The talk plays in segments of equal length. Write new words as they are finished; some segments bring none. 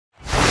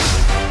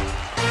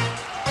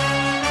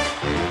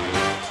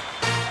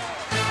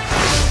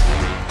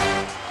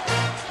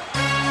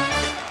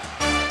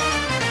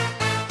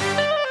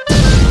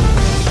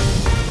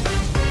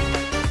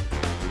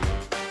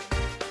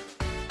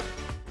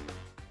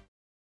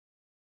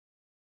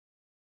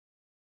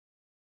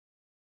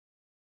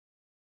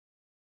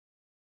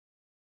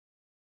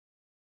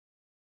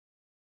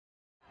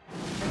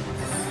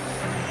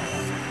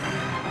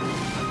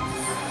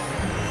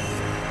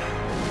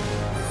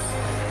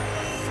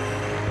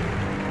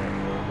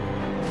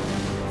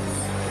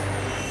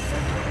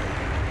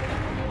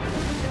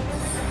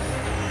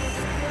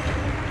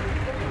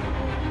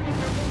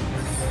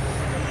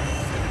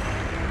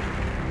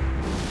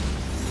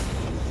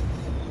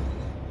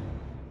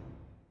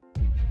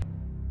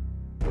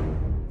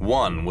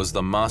One was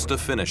the master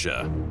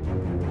finisher,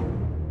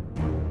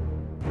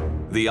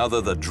 the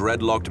other the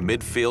dreadlocked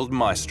midfield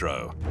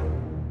maestro.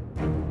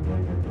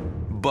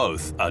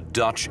 Both are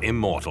Dutch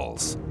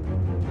immortals.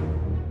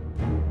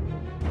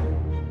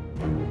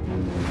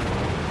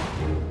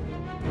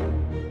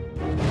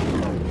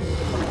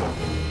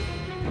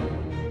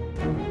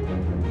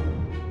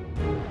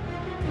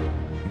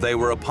 They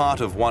were a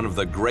part of one of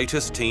the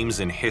greatest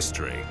teams in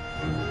history.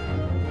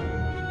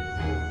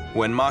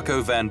 When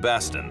Marco van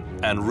Basten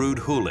and Ruud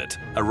Gullit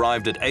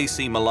arrived at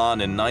AC Milan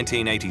in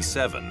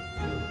 1987,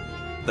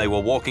 they were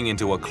walking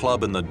into a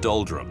club in the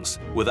doldrums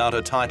without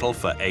a title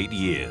for 8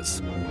 years.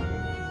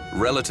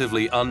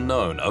 Relatively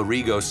unknown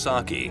Arrigo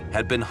Sacchi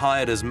had been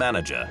hired as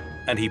manager,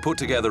 and he put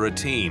together a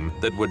team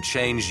that would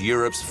change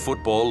Europe's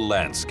football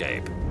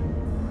landscape.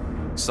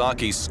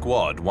 Sacchi's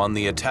squad won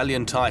the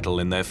Italian title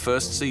in their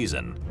first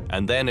season,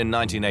 and then in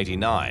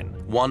 1989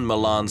 won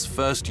Milan's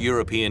first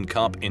European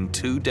Cup in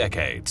 2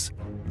 decades,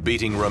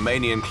 beating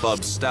Romanian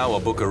club Steaua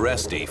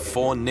Bucuresti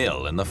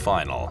 4-0 in the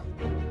final.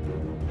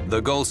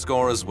 The goal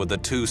scorers were the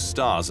 2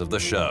 stars of the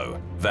show,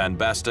 Van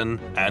Basten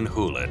and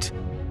Gullit.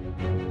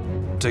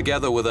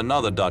 Together with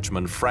another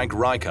Dutchman, Frank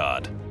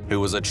Rijkaard, who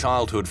was a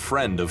childhood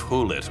friend of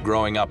Gullit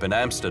growing up in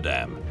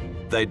Amsterdam,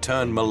 they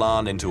turned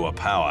Milan into a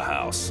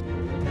powerhouse.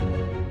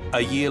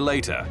 A year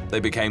later, they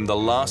became the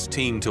last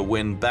team to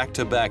win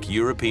back-to-back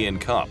European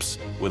Cups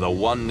with a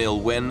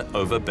 1-0 win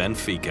over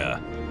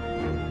Benfica.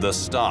 The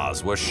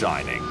stars were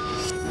shining.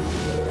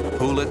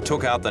 Gullit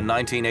took out the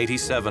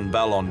 1987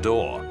 Ballon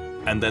d'Or,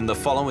 and then the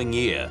following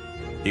year,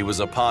 he was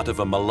a part of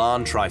a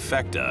Milan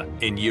trifecta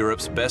in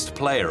Europe's Best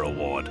Player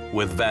Award,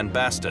 with Van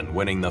Basten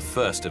winning the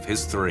first of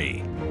his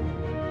 3.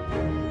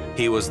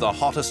 He was the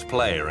hottest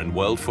player in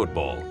world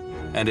football,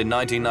 and in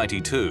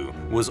 1992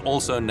 was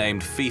also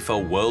named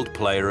FIFA World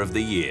Player of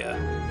the Year.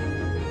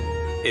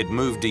 It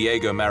moved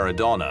Diego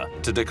Maradona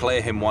to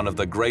declare him one of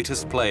the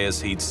greatest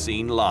players he'd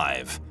seen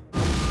live.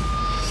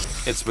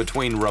 It's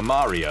between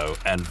Romario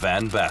and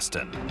Van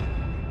Basten.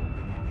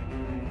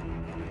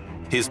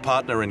 His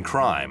partner in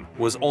crime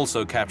was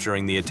also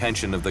capturing the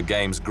attention of the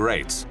game's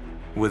greats,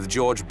 with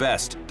George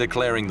Best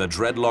declaring the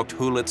dreadlocked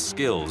Gullit's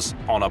skills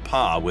on a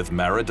par with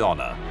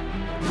Maradona.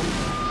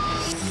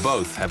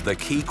 Both have the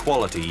key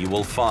quality you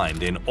will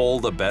find in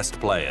all the best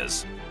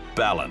players: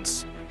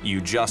 balance.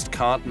 You just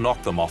can't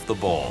knock them off the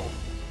ball.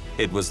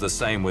 It was the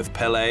same with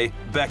Pelé,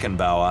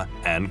 Beckenbauer,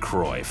 and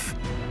Cruyff.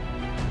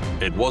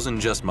 It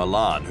wasn't just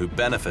Milan who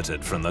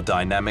benefited from the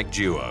dynamic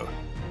duo.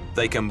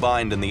 They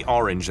combined in the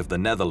orange of the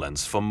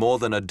Netherlands for more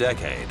than a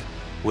decade,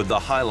 with the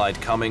highlight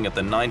coming at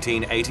the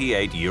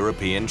 1988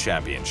 European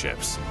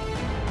Championships.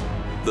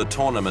 The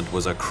tournament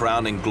was a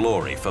crowning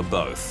glory for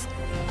both.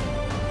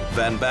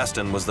 Van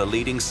Basten was the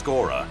leading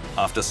scorer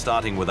after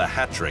starting with a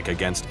hat-trick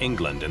against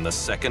England in the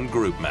second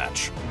group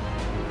match.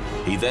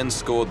 He then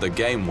scored the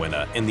game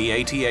winner in the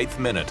 88th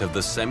minute of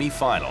the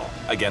semi-final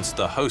against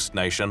the host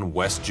nation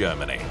West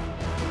Germany.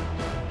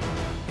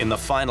 In the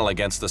final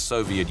against the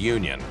Soviet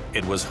Union,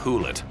 it was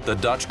Gullit, the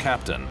Dutch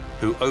captain,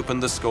 who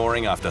opened the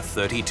scoring after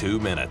 32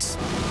 minutes.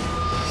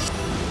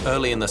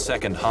 Early in the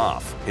second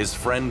half, his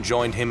friend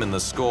joined him in the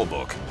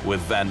scorebook, with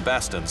Van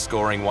Basten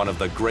scoring one of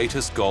the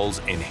greatest goals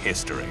in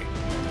history.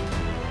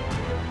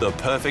 The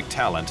perfect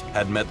talent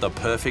had met the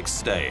perfect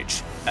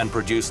stage and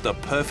produced the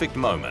perfect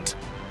moment,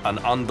 an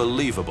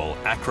unbelievable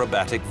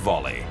acrobatic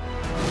volley.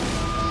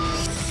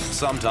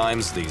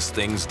 Sometimes these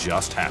things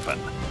just happen.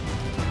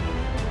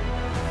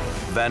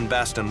 Van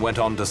Basten went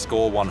on to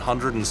score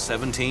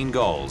 117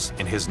 goals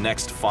in his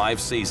next 5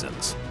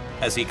 seasons,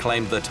 as he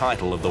claimed the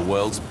title of the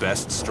world's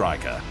best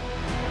striker.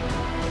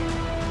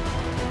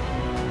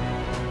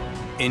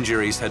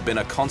 Injuries had been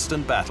a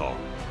constant battle,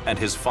 and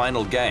his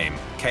final game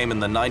came in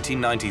the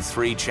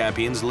 1993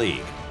 Champions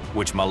League,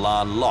 which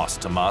Milan lost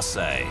to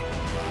Marseille.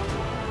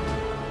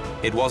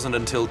 It wasn't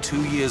until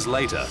 2 years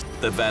later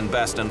that Van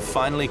Basten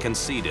finally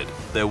conceded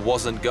there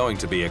wasn't going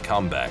to be a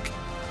comeback,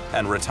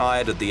 and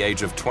retired at the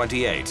age of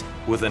 28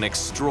 with an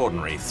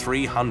extraordinary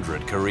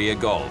 300 career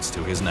goals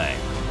to his name.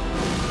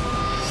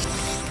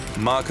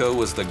 Marco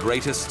was the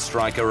greatest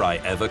striker I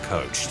ever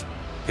coached.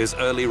 His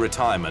early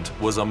retirement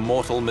was a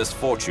mortal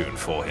misfortune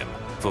for him,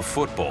 for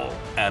football,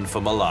 and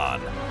for Milan.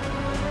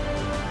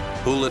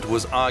 Gullit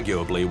was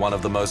arguably one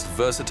of the most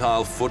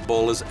versatile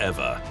footballers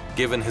ever,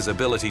 given his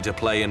ability to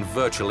play in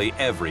virtually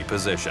every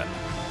position.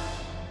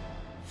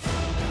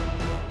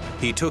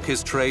 He took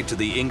his trade to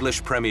the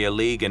English Premier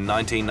League in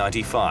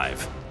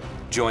 1995,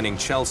 joining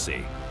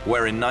Chelsea,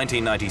 where in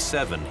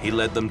 1997 he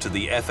led them to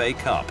the FA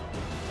Cup,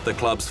 the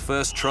club's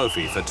first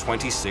trophy for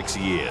 26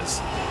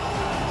 years.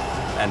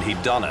 And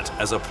he'd done it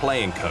as a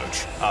playing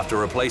coach after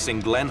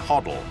replacing Glenn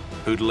Hoddle,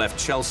 who'd left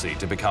Chelsea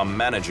to become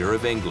manager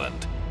of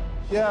England.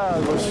 Yeah,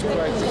 it was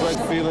a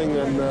great feeling,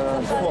 and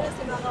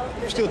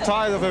I'm still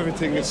tired of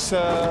everything. It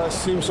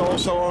seems all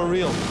so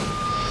unreal.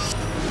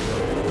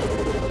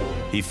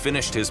 He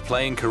finished his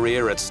playing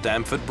career at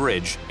Stamford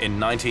Bridge in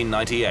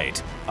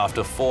 1998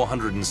 after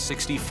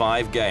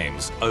 465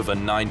 games over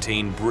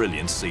 19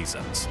 brilliant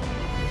seasons.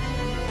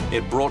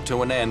 It brought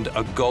to an end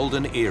a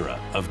golden era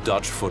of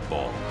Dutch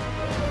football.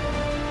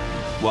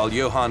 While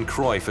Johan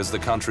Cruyff is the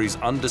country's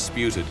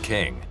undisputed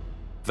king,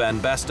 Van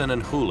Basten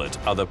and Gullit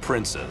are the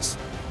princes,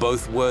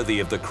 both worthy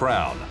of the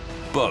crown,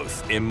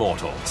 both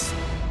immortals.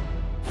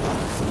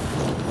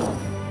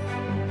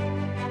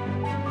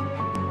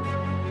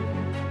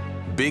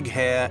 Big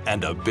hair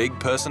and a big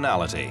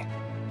personality.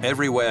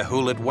 Everywhere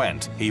Gullit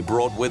went, he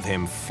brought with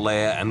him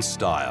flair and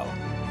style.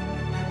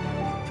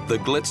 The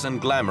glitz and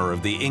glamour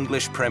of the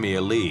English Premier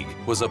League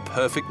was a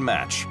perfect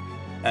match,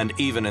 and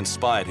even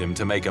inspired him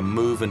to make a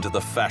move into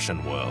the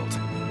fashion world.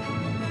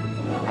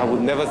 I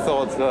would never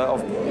thought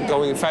of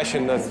going in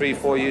fashion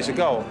 3-4 years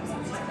ago.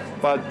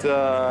 But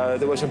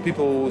there were some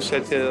people who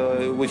said,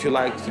 would you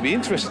like to be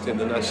interested in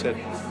it? And I said,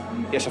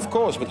 yes, of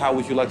course, but how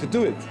would you like to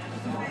do it?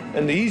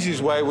 And the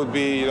easiest way would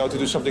be, to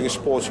do something in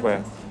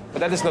sportswear. But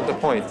that is not the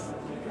point.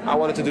 I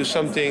wanted to do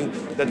something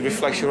that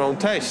reflects your own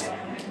taste.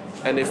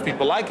 And if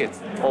people like it,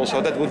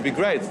 also, that would be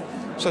great.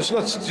 So it's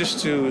not just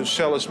to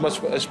sell as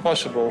much as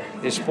possible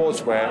in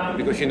sportswear,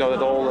 because you know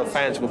that all the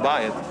fans will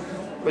buy it,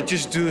 but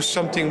just do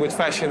something with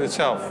fashion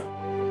itself.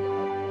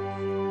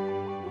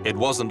 It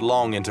wasn't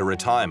long into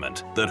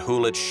retirement that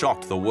Gullit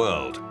shocked the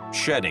world,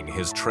 shedding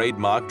his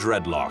trademark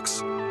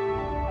dreadlocks.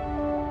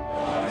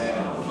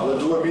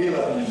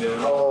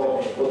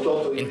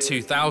 In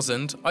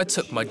 2000, I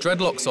took my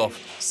dreadlocks off,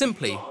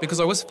 simply because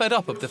I was fed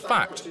up of the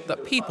fact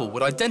that people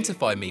would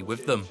identify me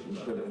with them.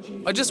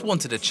 I just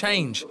wanted a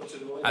change.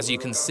 As you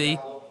can see,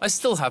 I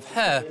still have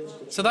hair,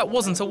 so that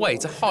wasn't a way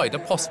to hide a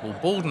possible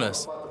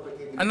baldness.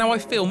 And now I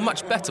feel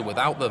much better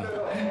without them.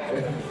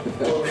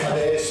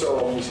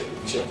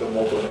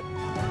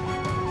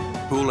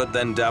 Gullit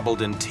then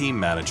dabbled in team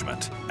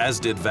management, as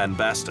did Van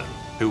Basten,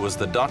 who was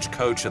the Dutch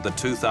coach at the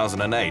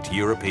 2008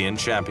 European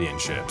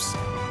Championships.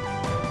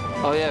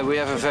 Oh yeah, we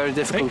have a very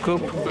difficult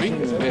group. We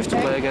have to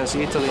play against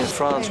Italy and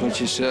France,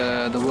 which is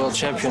the world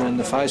champion and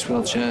the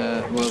vice-world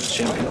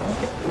champion.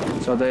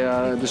 So they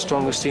are the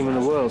strongest team in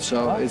the world.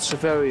 So it's a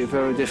very,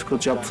 very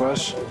difficult job for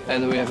us.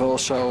 And we have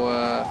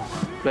also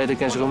played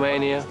against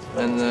Romania,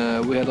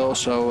 and we had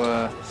also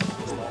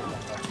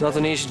not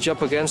an easy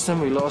job against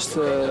them. We lost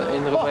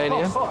in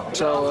Romania.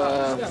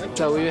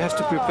 So we have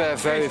to prepare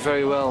very,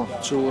 very well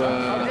to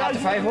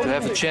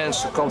have a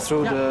chance to come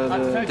through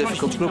the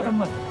difficult group.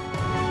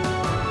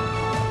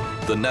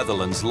 The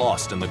Netherlands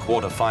lost in the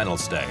quarter-final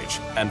stage,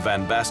 and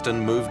Van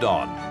Basten moved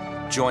on,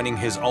 joining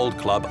his old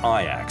club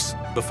Ajax,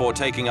 before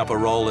taking up a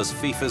role as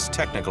FIFA's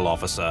technical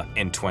officer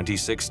in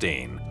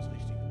 2016.